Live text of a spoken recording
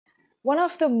One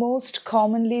of the most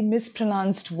commonly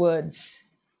mispronounced words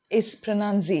is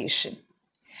pronunciation.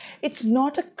 It's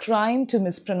not a crime to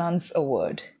mispronounce a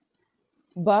word,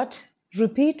 but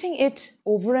repeating it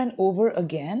over and over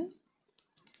again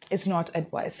is not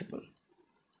advisable.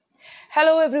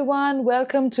 Hello everyone,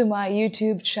 welcome to my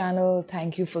YouTube channel.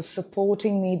 Thank you for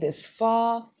supporting me this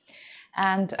far.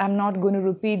 And I'm not going to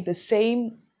repeat the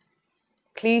same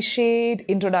cliched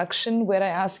introduction where I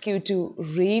ask you to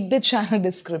read the channel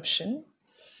description.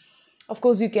 Of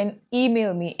course, you can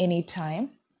email me anytime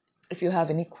if you have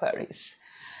any queries.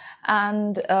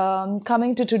 And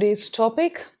coming to today's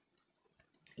topic,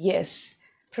 yes,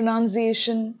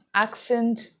 pronunciation,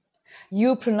 accent,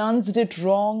 you pronounced it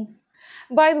wrong.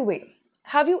 By the way,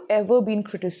 have you ever been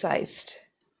criticized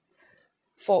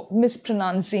for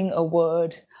mispronouncing a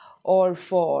word or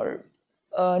for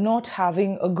not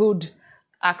having a good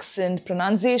accent?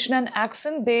 Pronunciation and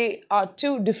accent, they are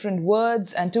two different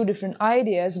words and two different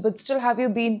ideas, but still have you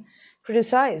been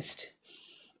criticized?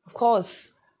 Of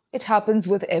course, it happens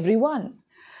with everyone.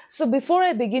 So before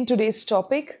I begin today's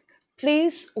topic,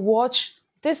 please watch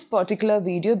this particular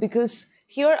video because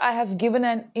here I have given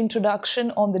an introduction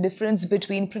on the difference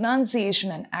between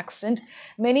pronunciation and accent.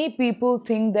 Many people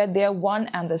think that they are one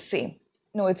and the same.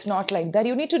 No, it's not like that.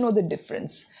 You need to know the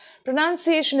difference.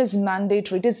 Pronunciation is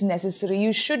mandatory, it is necessary.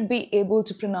 You should be able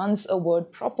to pronounce a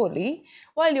word properly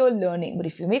while you're learning. But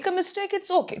if you make a mistake,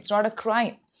 it's okay. It's not a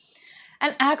crime.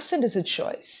 An accent is a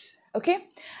choice. Okay?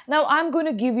 Now I'm going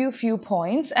to give you a few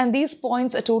points, and these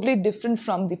points are totally different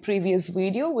from the previous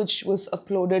video, which was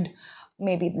uploaded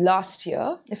maybe last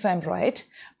year, if I'm right.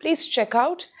 Please check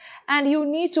out, and you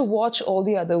need to watch all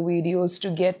the other videos to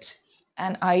get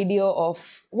an idea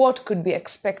of what could be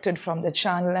expected from the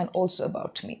channel and also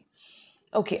about me.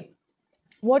 Okay,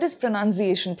 what is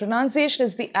pronunciation? Pronunciation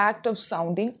is the act of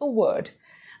sounding a word.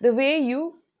 The way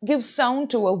you give sound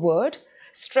to a word.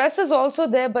 Stress is also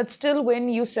there, but still when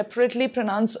you separately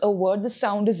pronounce a word, the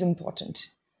sound is important,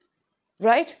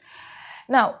 right?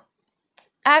 Now,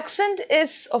 accent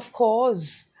is, of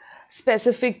course,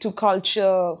 specific to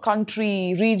culture,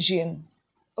 country, region.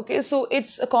 Okay, so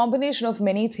it's a combination of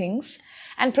many things.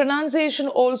 And pronunciation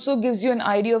also gives you an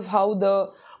idea of how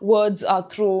the words are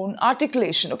thrown.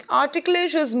 Articulation. Okay,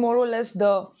 articulation is more or less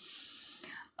the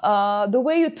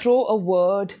way you throw a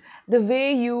word, the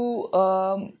way you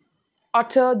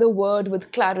utter the word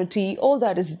with clarity, all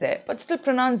that is there. But still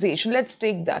pronunciation, let's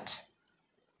take that.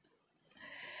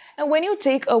 Now, when you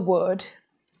take a word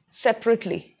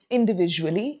separately,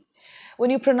 individually,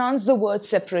 when you pronounce the word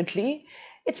separately,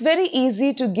 it's very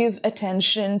easy to give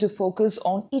attention, to focus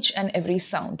on each and every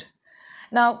sound.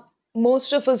 Now,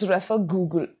 most of us refer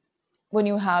Google when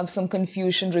you have some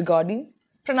confusion regarding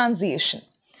pronunciation,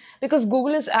 because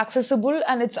Google is accessible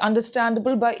and it's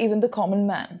understandable by even the common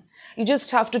man. You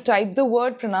just have to type the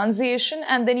word pronunciation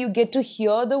and then you get to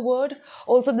hear the word.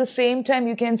 Also at the same time,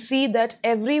 you can see that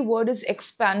every word is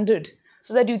expanded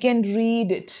so that you can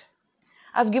read it.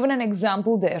 I've given an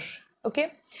example there.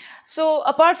 Okay. So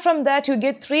apart from that, you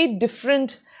get three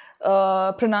different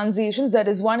pronunciations. That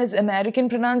is, one is American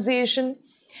pronunciation,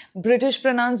 British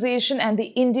pronunciation, and the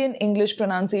Indian English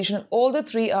pronunciation. All the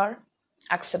three are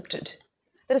accepted.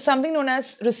 There is something known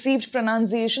as received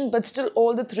pronunciation, but still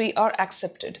all the three are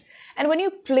accepted. And when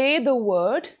you play the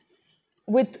word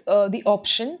with the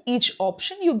option, each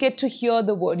option, you get to hear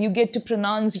the word. You get to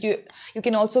pronounce. You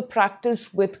can also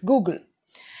practice with Google.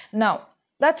 Now,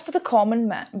 that's for the common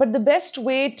man. But the best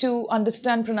way to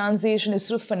understand pronunciation is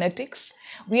through phonetics.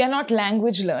 We are not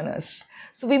language learners.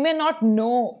 So we may not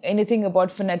know anything about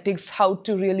phonetics, how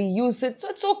to really use it. So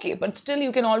it's okay. But still,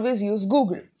 you can always use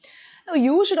Google. Now,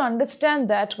 you should understand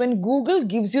that when Google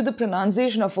gives you the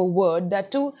pronunciation of a word,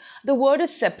 that too, the word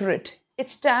is separate. It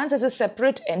stands as a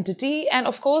separate entity. And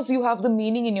of course, you have the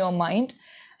meaning in your mind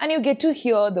and you get to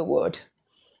hear the word.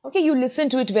 Okay, you listen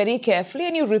to it very carefully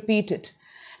and you repeat it.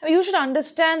 Now, you should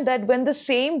understand that when the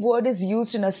same word is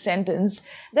used in a sentence,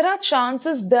 there are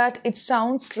chances that it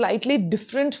sounds slightly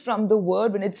different from the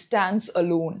word when it stands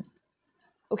alone.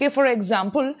 Okay, for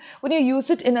example, when you use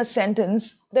it in a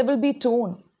sentence, there will be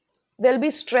tone. There'll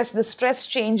be stress. The stress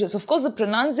changes. Of course, the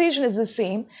pronunciation is the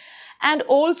same. And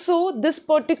also, this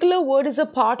particular word is a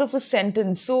part of a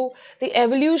sentence. So, the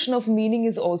evolution of meaning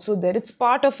is also there. It's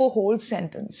part of a whole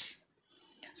sentence.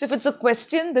 So, if it's a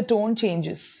question, the tone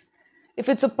changes. If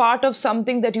it's a part of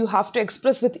something that you have to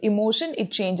express with emotion,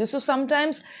 it changes. So,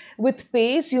 sometimes with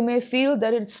pace, you may feel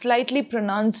that it's slightly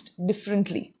pronounced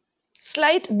differently.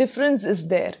 Slight difference is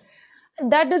there.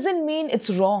 And that doesn't mean it's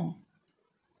wrong.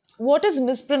 What is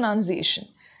mispronunciation?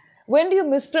 When do you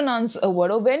mispronounce a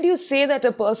word, or when do you say that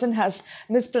a person has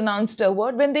mispronounced a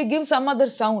word? When they give some other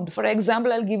sound. For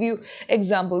example, I'll give you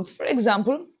examples. For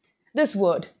example, this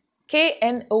word,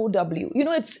 K-N-O-W. You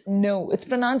know, it's no. It's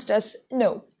pronounced as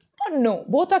no or no.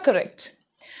 Both are correct.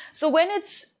 So when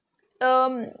it's,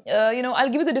 I'll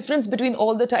give you the difference between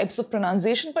all the types of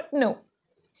pronunciation, but no.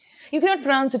 You cannot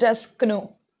pronounce it as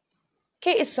kno.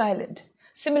 K is silent.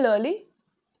 Similarly,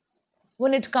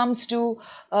 when it comes to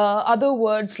other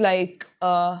words like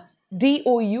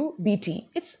D-O-U-B-T,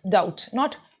 it's doubt,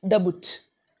 not dabut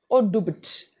or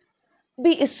dubut.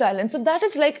 B is silent. So that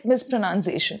is like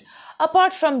mispronunciation.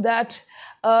 Apart from that,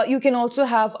 you can also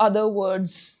have other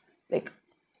words like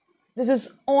this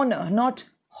is honor, not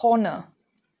honor.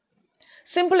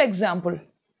 Simple example,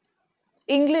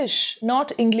 English,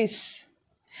 not English.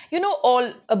 You know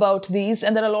all about these,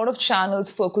 and there are a lot of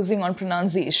channels focusing on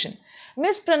pronunciation.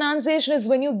 Mispronunciation is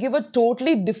when you give a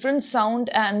totally different sound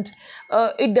and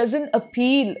it doesn't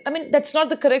appeal. I mean, that's not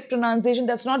the correct pronunciation.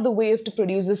 That's not the way to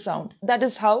produce a sound. That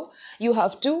is how you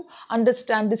have to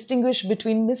understand, distinguish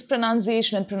between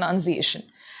mispronunciation and pronunciation.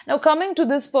 Now, coming to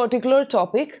this particular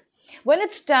topic, when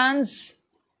it stands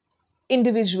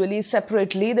individually,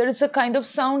 separately, there is a kind of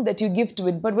sound that you give to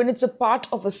it. But when it's a part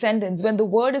of a sentence, when the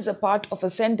word is a part of a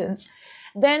sentence,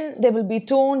 then there will be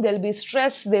tone, there will be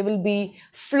stress, there will be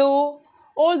flow.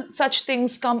 All such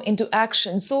things come into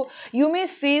action. So you may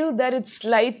feel that it's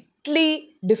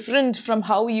slightly different from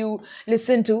how you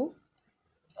listen to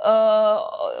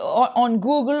on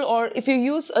Google, or if you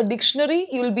use a dictionary,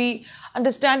 you'll be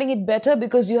understanding it better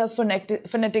because you have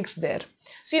phonetics there.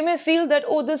 So you may feel that,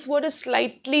 oh, this word is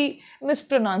slightly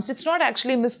mispronounced. It's not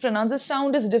actually mispronounced. The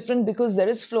sound is different because there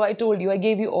is flow. I told you, I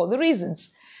gave you all the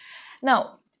reasons.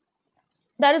 Now,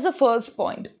 that is the first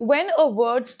point. When a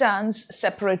word stands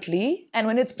separately and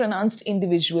when it's pronounced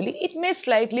individually, it may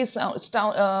slightly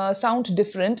sound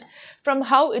different from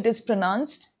how it is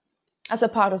pronounced as a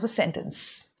part of a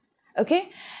sentence. Okay?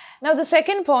 Now, the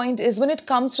second point is when it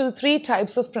comes to the three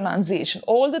types of pronunciation,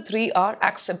 all the three are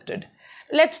accepted.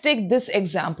 Let's take this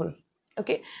example.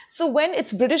 Okay, so when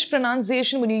it's British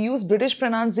pronunciation, when you use British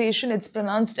pronunciation, it's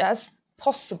pronounced as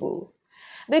possible.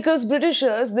 Because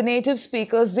Britishers, the native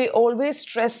speakers, they always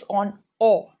stress on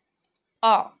o,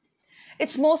 ah.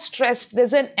 It's more stressed,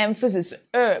 there's an emphasis,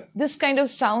 This kind of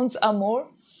sounds are more,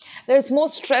 there's more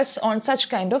stress on such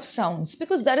kind of sounds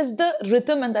because that is the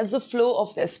rhythm and that's the flow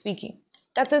of their speaking.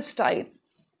 That's a style.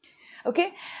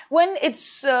 Okay, when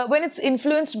it's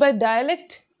influenced by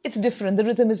dialect, it's different. The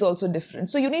rhythm is also different.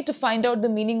 So you need to find out the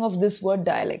meaning of this word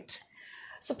dialect.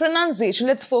 So pronunciation,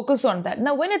 let's focus on that.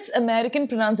 Now, when it's American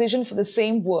pronunciation for the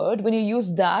same word, when you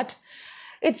use that,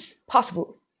 it's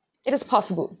possible. It is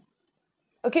possible.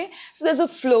 Okay? So there's a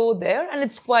flow there and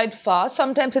it's quite fast.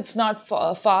 Sometimes it's not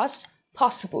fast.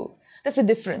 Possible. There's a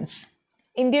difference.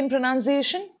 Indian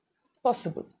pronunciation,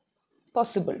 possible.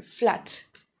 Possible. Flat.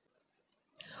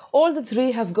 All the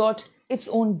three have got its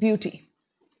own beauty.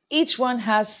 Each one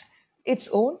has its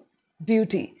own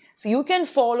beauty. So you can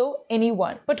follow any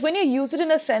one. But when you use it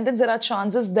in a sentence, there are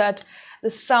chances that the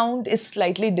sound is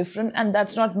slightly different and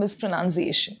that's not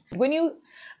mispronunciation. When you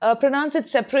pronounce it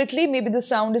separately, maybe the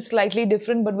sound is slightly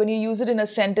different, but when you use it in a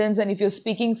sentence and if you're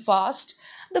speaking fast,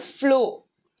 the flow,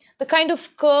 the kind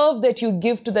of curve that you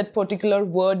give to that particular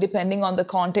word depending on the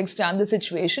context and the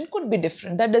situation could be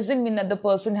different. That doesn't mean that the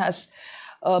person has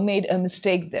made a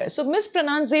mistake there. So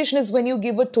mispronunciation is when you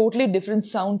give a totally different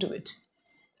sound to it.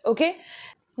 Okay?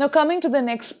 Now coming to the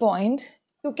next point,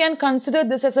 you can consider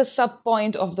this as a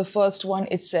sub-point of the first one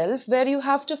itself, where you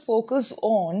have to focus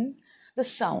on the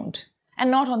sound and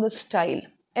not on the style.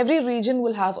 Every region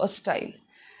will have a style.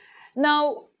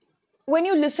 Now, when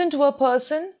you listen to a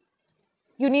person,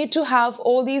 you need to have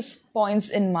all these points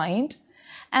in mind,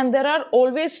 and there are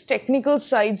always technical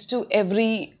sides to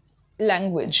every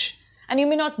language. And you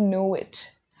may not know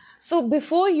it. So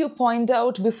before you point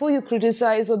out, before you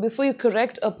criticize or before you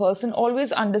correct a person,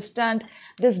 always understand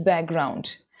this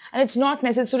background. And it's not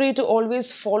necessary to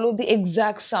always follow the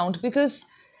exact sound because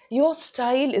your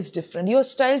style is different. Your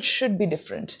style should be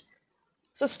different.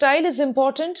 So style is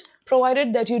important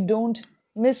provided that you don't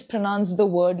mispronounce the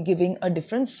word giving a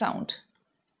different sound.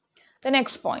 The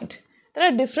next point. There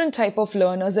are different types of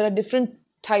learners. There are different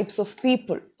types of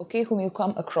people, okay, whom you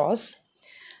come across.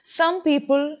 Some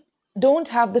people don't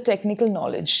have the technical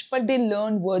knowledge, but they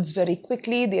learn words very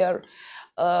quickly. They are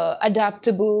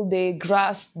adaptable. They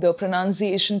grasp the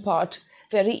pronunciation part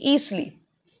very easily.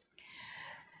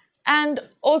 And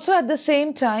also at the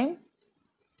same time,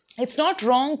 it's not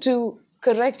wrong to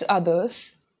correct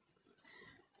others,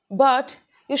 but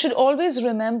you should always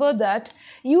remember that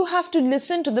you have to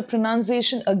listen to the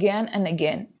pronunciation again and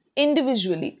again,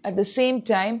 individually, at the same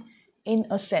time in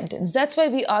a sentence. That's why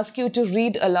we ask you to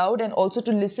read aloud and also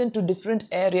to listen to different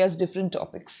areas, different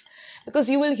topics, because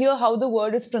you will hear how the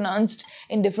word is pronounced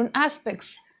in different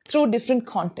aspects through different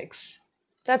contexts.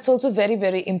 That's also very,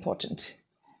 very important,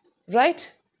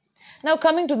 right? Now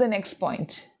coming to the next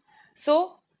point.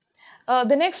 So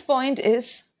the next point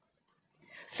is,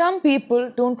 some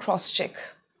people don't cross-check.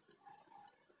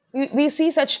 We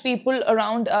see such people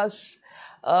around us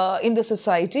in the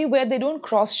society where they don't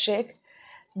cross-check.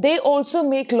 They also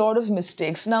make a lot of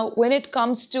mistakes. Now, when it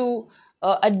comes to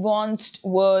advanced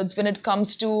words, when it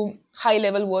comes to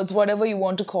high-level words, whatever you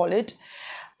want to call it,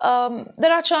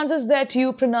 there are chances that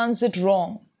you pronounce it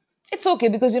wrong. It's okay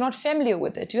because you're not familiar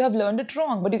with it. You have learned it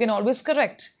wrong, but you can always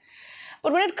correct.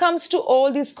 But when it comes to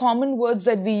all these common words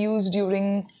that we use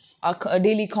during our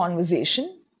daily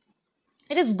conversation,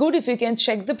 it is good if you can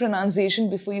check the pronunciation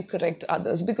before you correct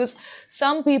others, because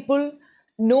some people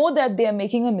know that they are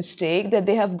making a mistake, that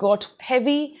they have got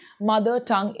heavy mother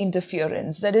tongue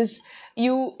interference. That is,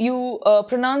 you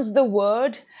pronounce the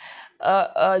word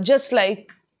just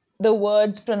like the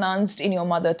words pronounced in your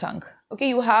mother tongue. Okay,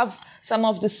 you have some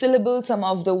of the syllables, some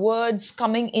of the words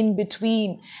coming in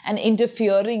between and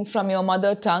interfering from your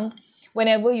mother tongue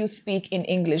whenever you speak in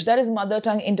English. That is mother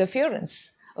tongue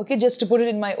interference. Okay, just to put it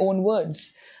in my own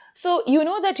words. So you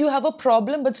know that you have a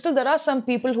problem, but still there are some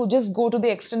people who just go to the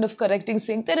extent of correcting,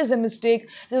 saying there is a mistake,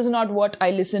 this is not what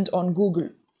I listened on Google.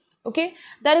 Okay,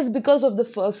 that is because of the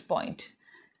first point.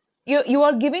 You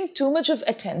are giving too much of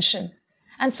attention.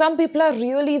 And some people are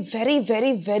really very,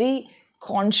 very, very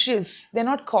conscious. They're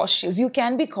not cautious. You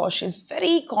can be cautious,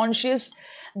 very conscious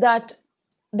that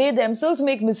they themselves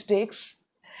make mistakes,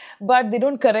 but they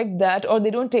don't correct that, or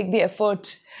they don't take the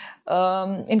effort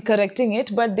in correcting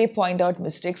it, but they point out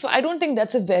mistakes. So I don't think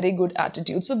that's a very good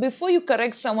attitude. So before you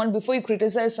correct someone, before you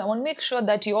criticize someone, make sure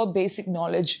that your basic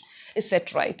knowledge is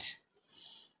set right.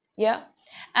 Yeah.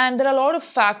 And there are a lot of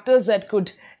factors that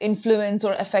could influence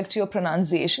or affect your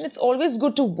pronunciation. It's always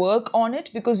good to work on it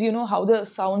because you know how the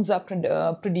sounds are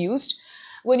produced.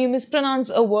 When you mispronounce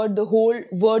a word, the whole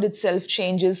word itself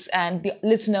changes and the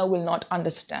listener will not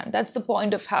understand. That's the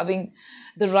point of having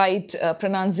the right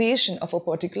pronunciation of a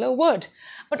particular word.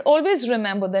 But always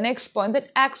remember the next point,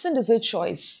 that accent is a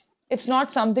choice. It's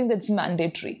not something that's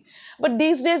mandatory. But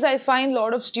these days I find a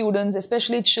lot of students,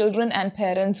 especially children and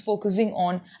parents, focusing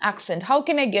on accent. How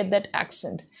can I get that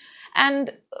accent?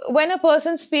 And when a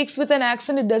person speaks with an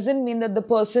accent, it doesn't mean that the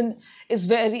person is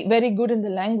very, very good in the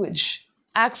language.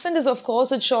 Accent is of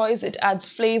course a choice. It adds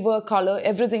flavor, color,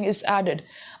 everything is added.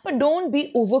 But don't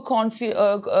be overconscious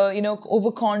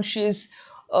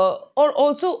or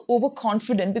also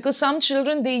overconfident, because some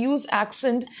children, they use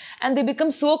accent and they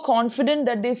become so confident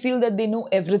that they feel that they know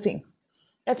everything.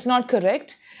 That's not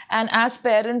correct. And as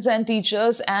parents and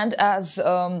teachers and as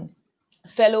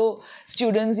fellow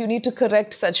students, you need to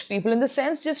correct such people. In the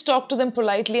sense, just talk to them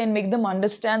politely and make them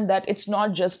understand that it's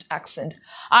not just accent.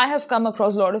 I have come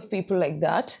across a lot of people like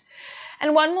that.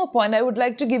 And one more point, I would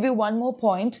like to give you one more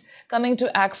point coming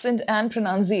to accent and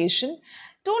pronunciation.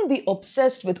 Don't be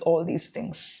obsessed with all these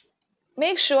things.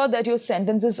 Make sure that your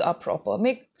sentences are proper.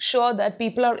 Make sure that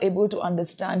people are able to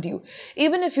understand you.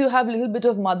 Even if you have a little bit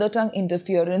of mother tongue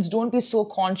interference, don't be so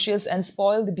conscious and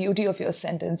spoil the beauty of your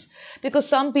sentence. Because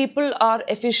some people are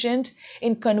efficient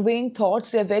in conveying thoughts.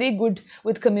 They're very good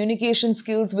with communication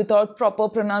skills without proper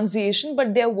pronunciation,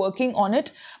 but they're working on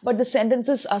it. But the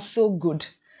sentences are so good.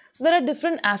 So there are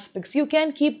different aspects. You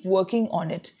can keep working on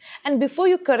it. And before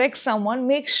you correct someone,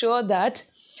 make sure that,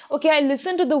 okay, I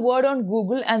listened to the word on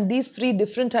Google and these 3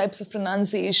 different types of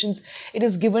pronunciations, it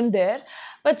is given there.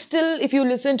 But still, if you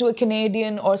listen to a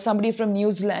Canadian or somebody from New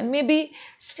Zealand, maybe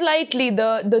slightly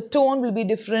the tone will be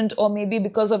different, or maybe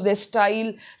because of their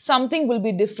style, something will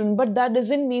be different. But that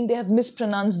doesn't mean they have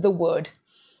mispronounced the word.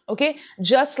 Okay,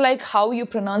 just like how you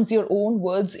pronounce your own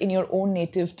words in your own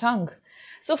native tongue.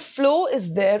 So flow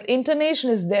is there,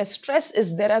 intonation is there, stress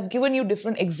is there. I've given you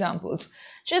different examples.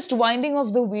 Just winding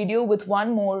off the video with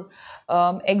one more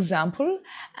example,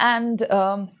 and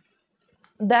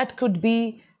that could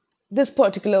be this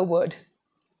particular word.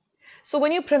 So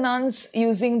when you pronounce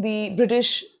using the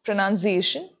British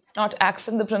pronunciation, not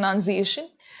accent, the pronunciation,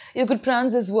 you could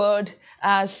pronounce this word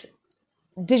as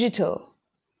digital,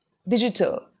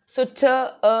 digital. So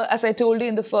as I told you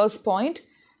in the first point,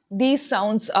 these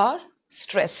sounds are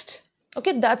stressed.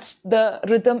 Okay, that's the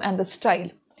rhythm and the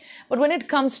style. But when it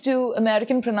comes to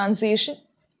American pronunciation,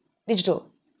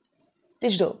 digital,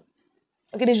 digital,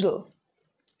 okay, digital.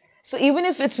 So even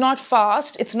if it's not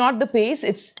fast, it's not the pace,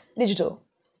 it's digital,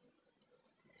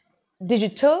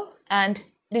 digital, and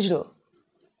digital.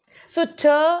 So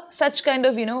such kind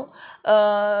of,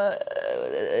 all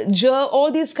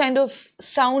these kind of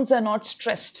sounds are not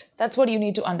stressed. That's what you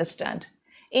need to understand.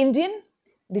 Indian,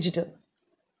 digital.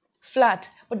 Flat,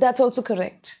 but that's also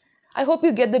correct. I hope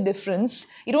you get the difference.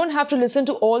 You don't have to listen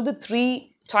to all the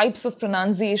three types of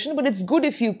pronunciation, but it's good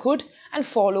if you could and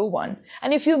follow one.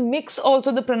 And if you mix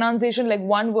also the pronunciation, like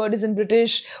one word is in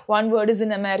British, one word is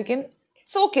in American,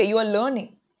 it's okay, you are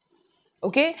learning.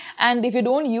 Okay, and if you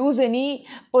don't use any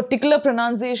particular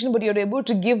pronunciation but you're able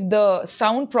to give the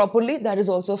sound properly, that is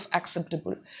also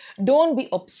acceptable. Don't be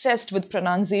obsessed with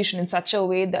pronunciation in such a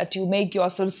way that you make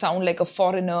yourself sound like a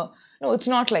foreigner. No, it's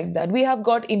not like that. We have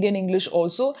got Indian English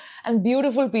also, and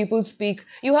beautiful people speak.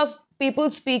 You have people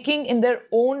speaking in their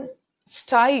own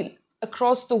style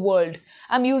across the world.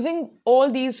 I'm using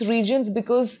all these regions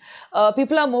because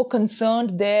people are more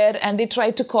concerned there and they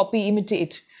try to copy,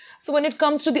 imitate. So when it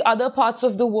comes to the other parts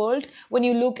of the world, when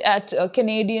you look at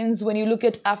Canadians, when you look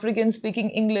at Africans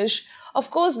speaking English, of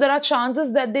course, there are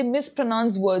chances that they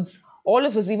mispronounce words. All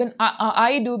of us, even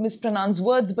I do mispronounce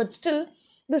words, but still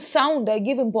the sound, I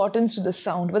give importance to the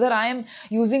sound. Whether I am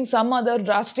using some other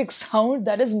drastic sound,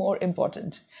 that is more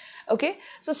important. Okay,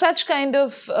 so such kind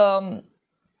of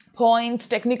points,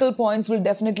 technical points will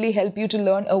definitely help you to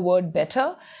learn a word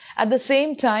better. At the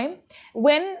same time,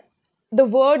 when the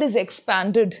word is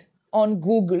expanded on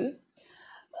Google,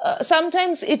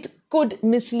 sometimes it could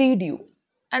mislead you.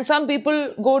 And some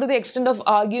people go to the extent of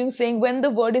arguing, saying when the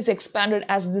word is expanded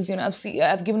as this,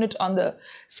 I've given it on the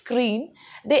screen,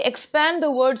 they expand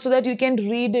the word so that you can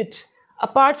read it.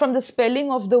 Apart from the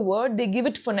spelling of the word, they give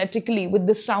it phonetically with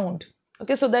the sound.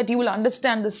 Okay, so that you will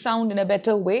understand the sound in a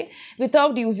better way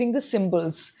without using the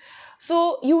symbols.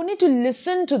 So you need to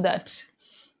listen to that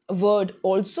word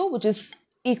also, which is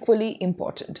equally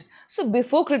important. So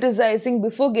before criticizing,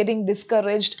 before getting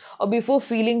discouraged, or before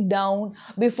feeling down,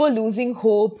 before losing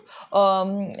hope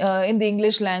in the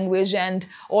English language and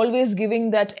always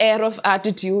giving that air of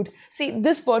attitude, see,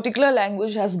 this particular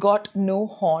language has got no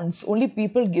horns. Only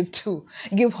people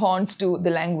give horns to the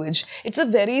language. It's a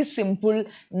very simple,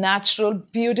 natural,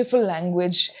 beautiful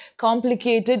language,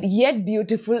 complicated yet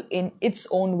beautiful in its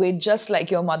own way, just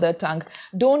like your mother tongue.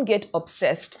 Don't get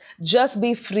obsessed. Just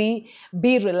be free,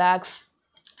 be relaxed,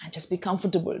 and just be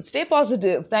comfortable. Stay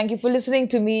positive. Thank you for listening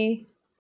to me.